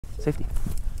Safety.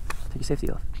 Take your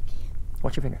safety off.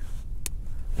 Watch your finger.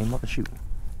 Aim up and shoot.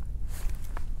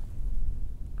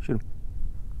 Shoot him.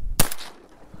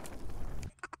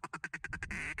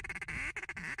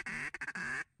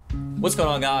 What's going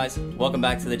on, guys? Welcome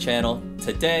back to the channel.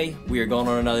 Today we are going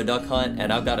on another duck hunt,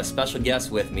 and I've got a special guest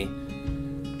with me.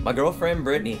 My girlfriend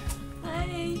Brittany.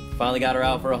 Hi. Finally got her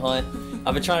out for a hunt.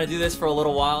 I've been trying to do this for a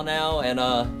little while now, and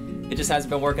it just hasn't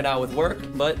been working out with work,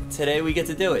 but today we get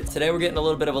to do it. Today we're getting a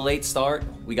little bit of a late start.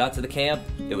 We got to the camp,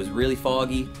 it was really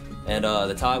foggy, and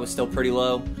the tide was still pretty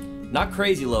low. Not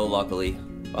crazy low, luckily.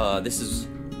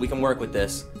 We can work with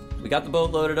this. We got the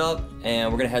boat loaded up,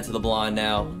 and we're gonna head to the blind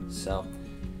now, so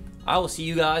I will see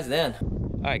you guys then.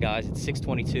 All right, guys, it's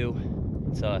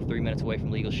 6:22. It's 3 minutes away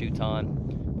from legal shoot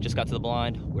time. Just got to the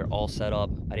blind. We're all set up.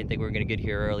 I didn't think we were gonna get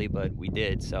here early, but we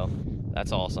did, so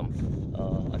that's awesome.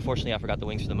 Unfortunately, I forgot the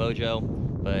wings for the Mojo,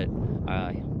 but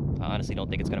I honestly don't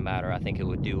think it's gonna matter. I think it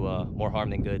would do more harm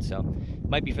than good, so it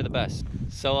might be for the best.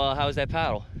 So how was that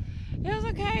paddle? It was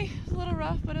okay. It was a little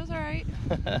rough, but it was all right.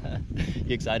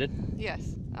 You excited?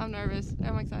 Yes, I'm nervous.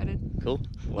 I'm excited. Cool.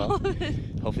 Well,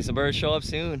 hopefully some birds show up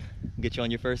soon. Get you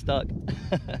on your first duck.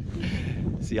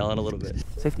 See y'all in a little bit.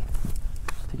 Safety.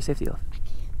 Take your safety off.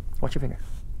 Watch your finger.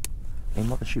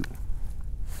 Aim up and shoot.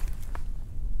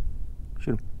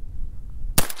 Shoot him.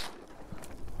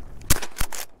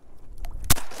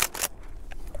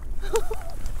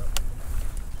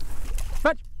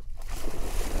 Fetch!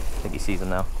 I think he sees him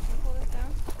now. Pull this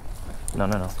down?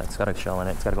 No. That's got a shell in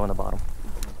it. It's got to go in the bottom.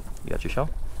 You got your shell?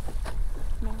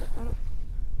 No, I don't.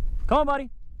 Come on, buddy.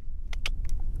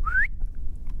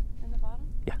 In the bottom?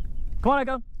 Yeah. Come on,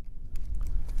 Echo.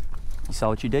 You saw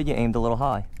what you did? You aimed a little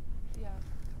high. Yeah.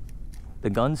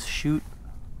 The guns shoot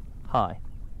high.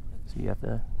 So you have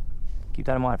to keep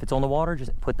that in mind. If it's on the water,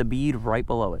 just put the bead right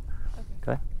below it.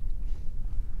 Okay?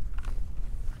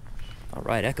 All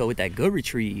right, Echo with that good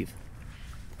retrieve.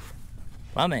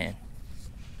 My man.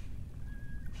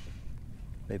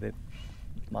 Babe.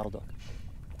 Model duck.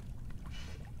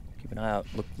 Keep an eye out.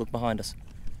 Look behind us.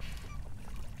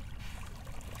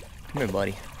 Come here,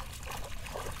 buddy.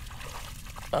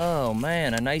 Oh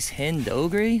man, a nice hen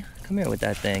dogre. Come here with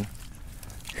that thing.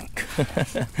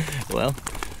 Well,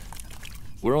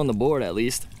 we're on the board at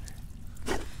least.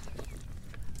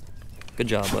 Good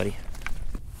job, buddy.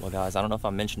 Well, guys, I don't know if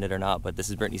I mentioned it or not, but this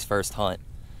is Brittany's first hunt.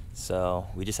 So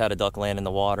we just had a duck land in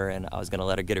the water, and I was gonna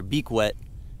let her get her beak wet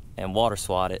and water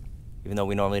swat it, even though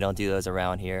we normally don't do those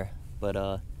around here.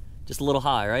 But just a little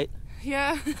high, right?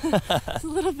 Yeah, it's a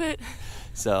little bit.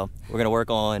 So we're gonna work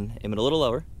on aiming a little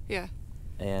lower. Yeah.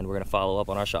 And we're gonna follow up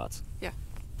on our shots. Yeah.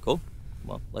 Cool.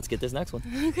 Well, let's get this next one.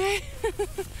 Okay.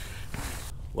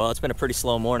 Well, it's been a pretty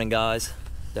slow morning, guys.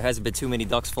 There hasn't been too many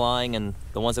ducks flying, and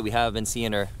the ones that we have been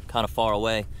seeing are kind of far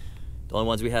away. The only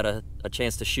ones we had a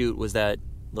chance to shoot was that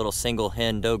little single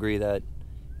hen dogre that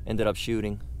ended up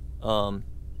shooting.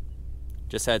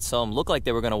 Just had some look like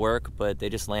they were gonna work, but they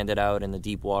just landed out in the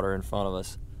deep water in front of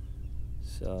us.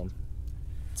 So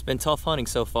it's been tough hunting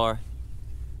so far.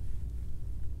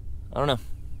 I don't know.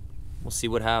 We'll see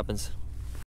what happens.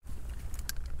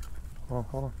 Hold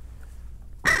on.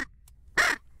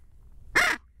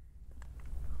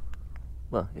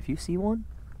 Well, if you see one,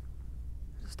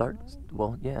 start,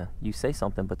 well, yeah, you say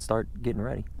something, but start getting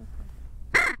ready.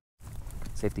 Okay.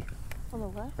 Safety. On the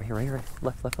left? Right here.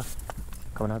 Left.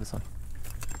 Coming out of the sun.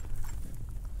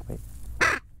 Wait.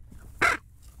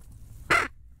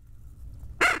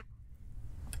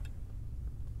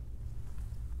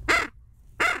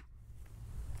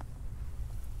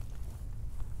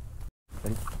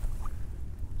 Ready?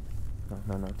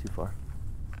 No, too far.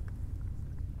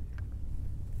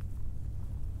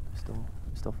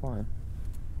 Still flying.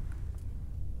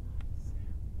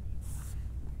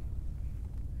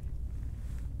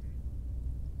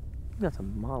 We got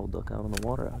some model duck out on the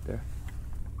water out there.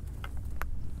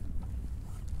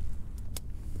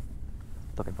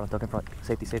 Duck in front.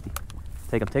 Safety. Take him.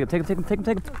 Oh, take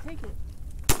it.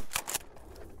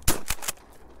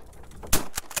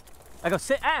 I go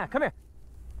sit. Come here.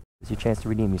 It's your chance to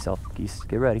redeem yourself. Geese,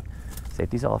 get ready.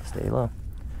 Safety's off. Stay low.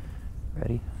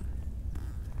 Ready.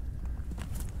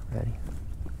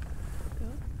 Go.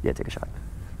 Yeah, take a shot.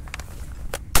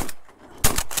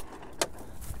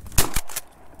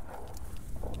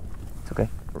 It's okay.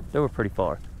 They were pretty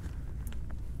far.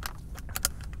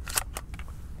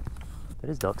 That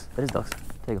is ducks.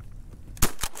 Take them.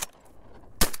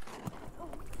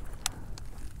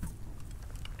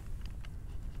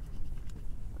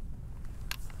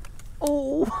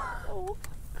 Oh!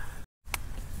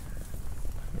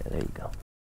 Yeah, there you go.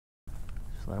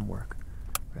 Just let them work.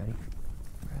 Ready?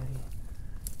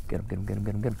 Get him. Get him, get him,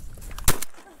 get him, get him.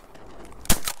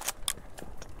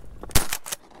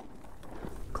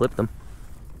 Clipped him.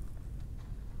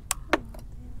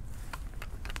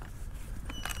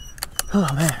 Oh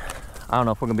man, I don't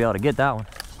know if we're gonna be able to get that one.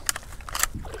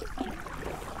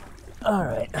 All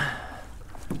right.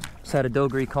 Just had a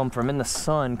dogrie come from in the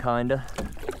sun, kinda.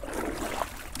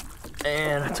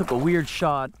 And I took a weird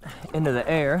shot into the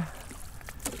air.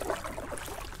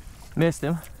 Missed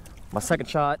him. My second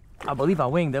shot, I believe I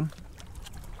winged him.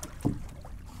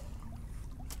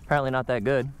 Apparently not that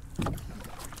good,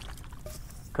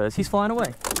 because he's flying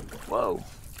away. Whoa.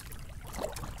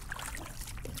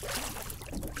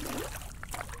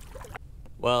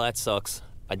 Well, that sucks.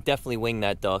 I definitely winged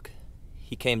that duck.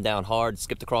 He came down hard,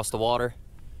 skipped across the water,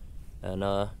 and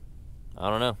I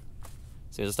don't know.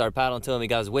 As soon as I started paddling to him, he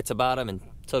got his wits about him and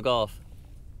took off.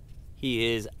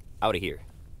 He is out of here.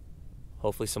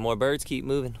 Hopefully some more birds keep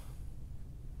moving.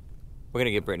 We're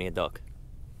gonna get Brittany a duck.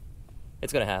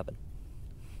 It's gonna happen.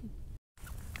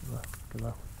 Good luck, good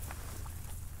luck.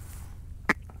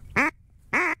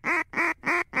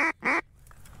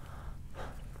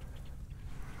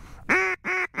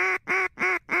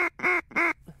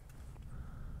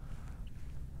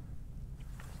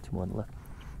 Two more on the left.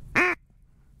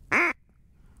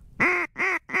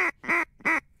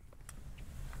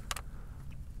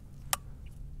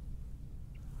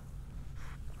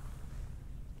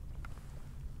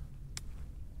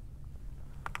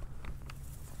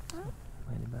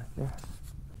 Back there.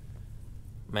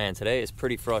 Man, today is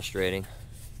pretty frustrating.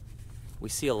 We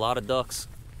see a lot of ducks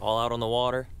all out on the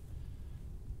water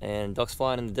and ducks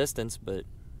flying in the distance, but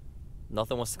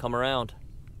nothing wants to come around.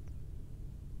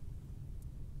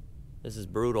 This is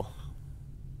brutal.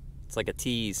 It's like a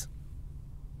tease.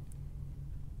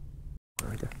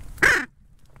 Right there.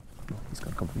 Oh, he's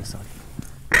gonna come from this side.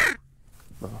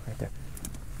 Oh, right there.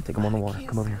 Take him on the water.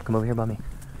 Come over here. Come over here by me.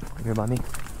 Over here by me.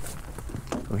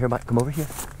 Over here, come over here.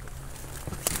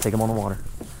 Take him on the water.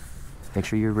 Make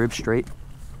sure your ribs straight.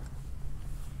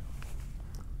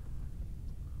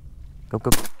 Go, go.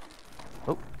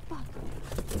 Oh.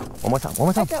 One more time, one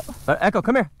more time. Echo, Echo,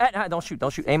 come here. Don't shoot,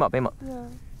 don't shoot. Aim up, aim up. Yeah.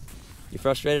 You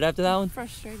frustrated after that one?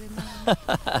 Frustrated.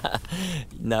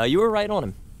 No, you were right on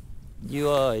him.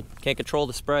 You can't control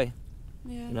the spray.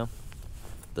 Yeah. You know,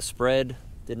 the spread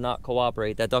did not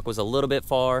cooperate. That duck was a little bit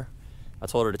far. I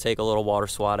told her to take a little water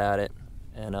swat at it,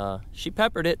 and she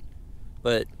peppered it,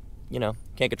 but you know,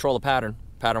 can't control the pattern.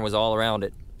 Pattern was all around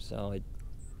it, so it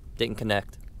didn't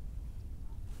connect.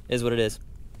 Is what it is.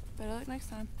 Better luck next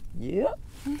time. Yep.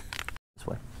 This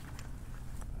way.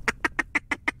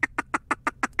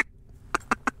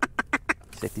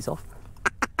 Safety's off.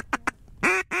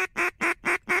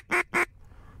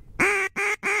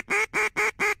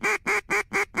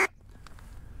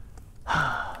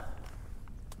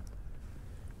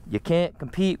 You can't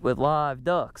compete with live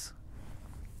ducks.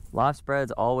 Live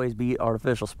spreads always beat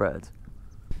artificial spreads.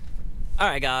 All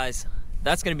right, guys,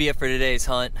 that's gonna be it for today's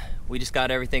hunt. We just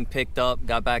got everything picked up,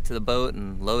 got back to the boat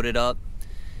and loaded up.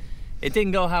 It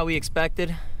didn't go how we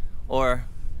expected, or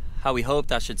how we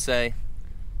hoped, I should say.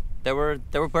 There were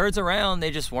birds around,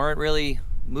 they just weren't really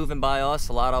moving by us.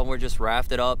 A lot of them were just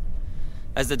rafted up,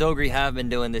 as the dogrie have been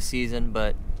doing this season,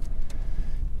 but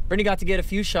Brittany got to get a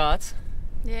few shots.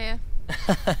 Yeah.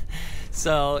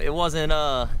 So it wasn't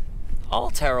all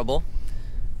terrible.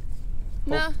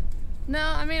 No,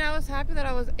 I mean, I was happy that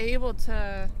I was able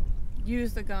to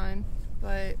use the gun,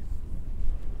 but it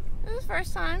was the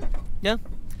first time. Yeah,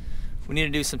 we need to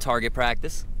do some target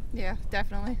practice. Yeah,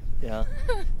 definitely. Yeah,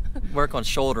 work on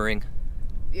shouldering.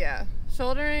 Yeah,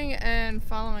 shouldering and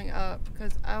following up,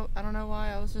 because I don't know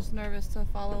why, I was just nervous to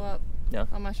follow up. Yeah.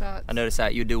 On my shots. I noticed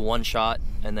that you do one shot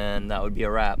and then that would be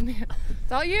a wrap. Yeah. It's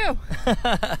all you.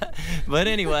 But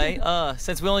anyway,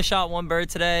 since we only shot one bird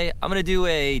today, I'm gonna do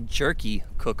a jerky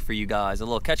cook for you guys. A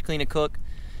little catch, clean, and cook.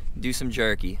 Do some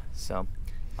jerky. So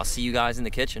I'll see you guys in the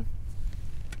kitchen.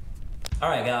 All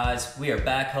right, guys, we are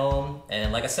back home,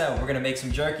 and like I said, we're gonna make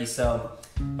some jerky. So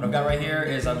what I've got right here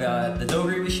is I've got the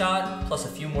dogrie we shot, plus a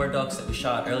few more ducks that we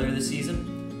shot earlier this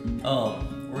season. What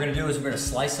we're gonna do is we're gonna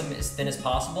slice them as thin as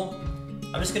possible.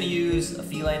 I'm just gonna use a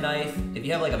filet knife. If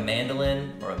you have like a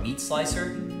mandolin or a meat slicer,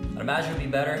 I'd imagine it'd be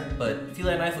better, but a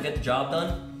filet knife will get the job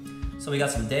done. So we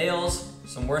got some Dale's,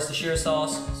 some Worcestershire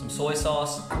sauce, some soy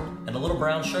sauce, and a little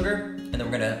brown sugar, and then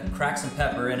we're gonna crack some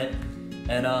pepper in it,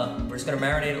 and we're just gonna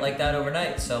marinate it like that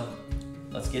overnight. So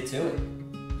let's get to it.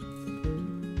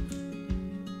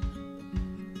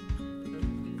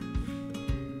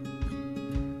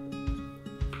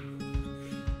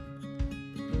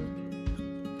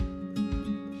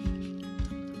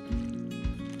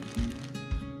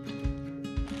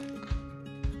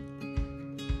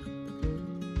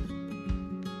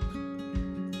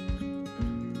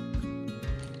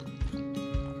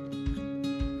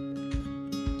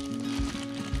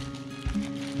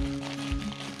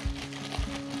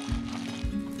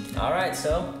 All right,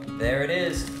 so there it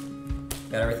is.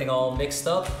 Got everything all mixed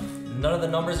up. None of the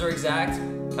numbers are exact,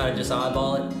 kind of just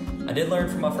eyeball it. I did learn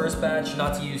from my first batch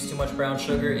not to use too much brown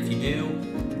sugar. If you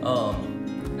do,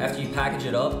 after you package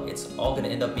it up, it's all gonna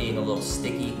end up being a little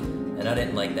sticky, and I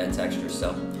didn't like that texture.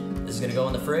 So this is gonna go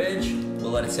in the fridge. We'll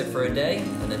let it sit for a day,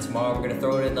 and then tomorrow we're gonna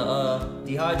throw it in the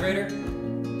dehydrator.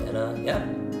 And yeah,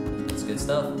 it's good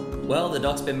stuff. Well, the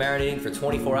duck's been marinating for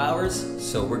 24 hours,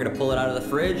 so we're gonna pull it out of the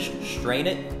fridge, strain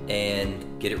it,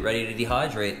 and get it ready to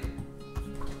dehydrate.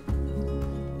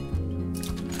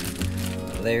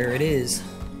 There it is.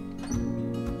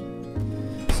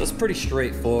 So it's pretty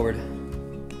straightforward.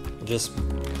 Just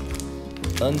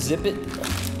unzip it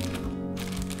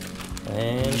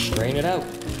and strain it out.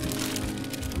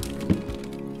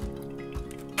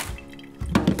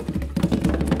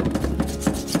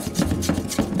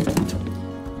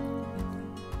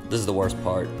 This is the worst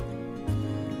part.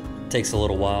 It takes a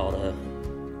little while to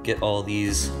get all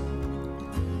these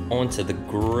onto the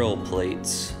grill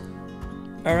plates.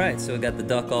 All right, so we got the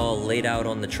duck all laid out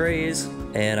on the trays,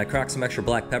 and I cracked some extra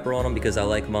black pepper on them because I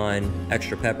like mine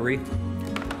extra peppery.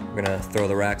 We're gonna throw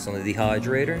the racks on the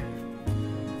dehydrator.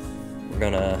 We're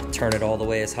gonna turn it all the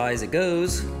way as high as it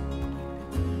goes,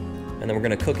 and then we're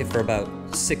gonna cook it for about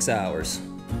 6 hours.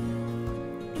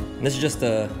 And this is just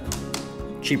a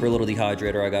cheaper little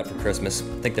dehydrator I got for Christmas.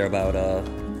 I think they're about, I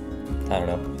don't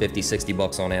know, 50, 60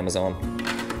 bucks on Amazon.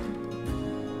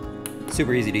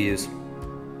 Super easy to use.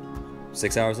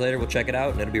 6 hours later, we'll check it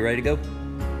out and it'll be ready to go.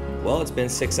 Well, it's been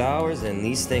 6 hours and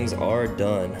these things are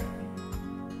done.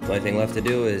 The only thing left to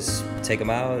do is take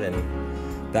them out and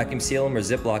vacuum seal them, or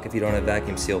Ziploc if you don't have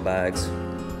vacuum seal bags.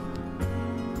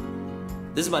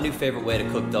 This is my new favorite way to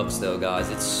cook ducks though,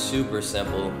 guys. It's super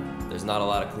simple. There's not a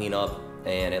lot of cleanup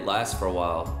and it lasts for a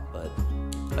while, but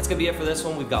that's gonna be it for this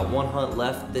one. We've got one hunt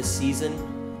left this season.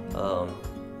 I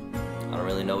don't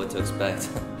really know what to expect.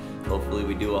 Hopefully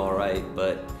we do all right,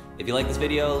 but if you like this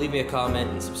video, leave me a comment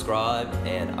and subscribe,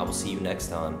 and I will see you next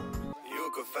time.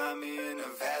 You could find me in the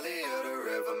valley of the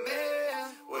river,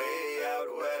 man, way out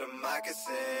where the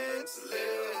moccasins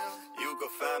live. You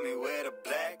could find me where the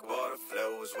black water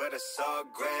flows, where the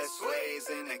sawgrass sways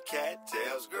and the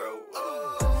cattails grow.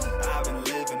 Ooh, I've been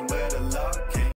living where the law came.